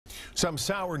Some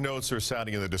sour notes are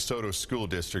sounding in the DeSoto School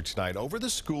District tonight over the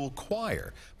school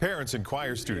choir. Parents and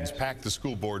choir students packed the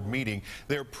school board meeting.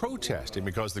 They're protesting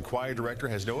because the choir director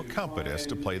has no accompanist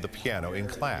to play the piano in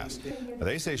class. Now,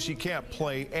 they say she can't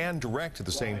play and direct at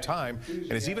the same time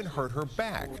and has even hurt her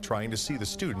back trying to see the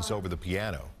students over the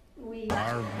piano.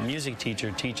 Our music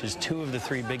teacher teaches 2 of the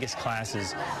 3 biggest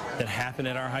classes that happen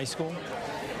at our high school,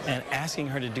 and asking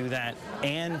her to do that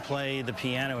and play the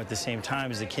piano at the same time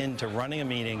is akin to running a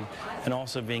meeting and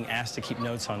also being asked to keep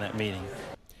notes on that meeting.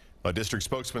 A district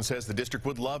spokesman says the district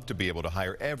would love to be able to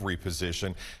hire every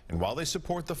position, and while they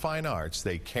support the fine arts,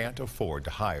 they can't afford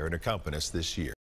to hire an accompanist this year.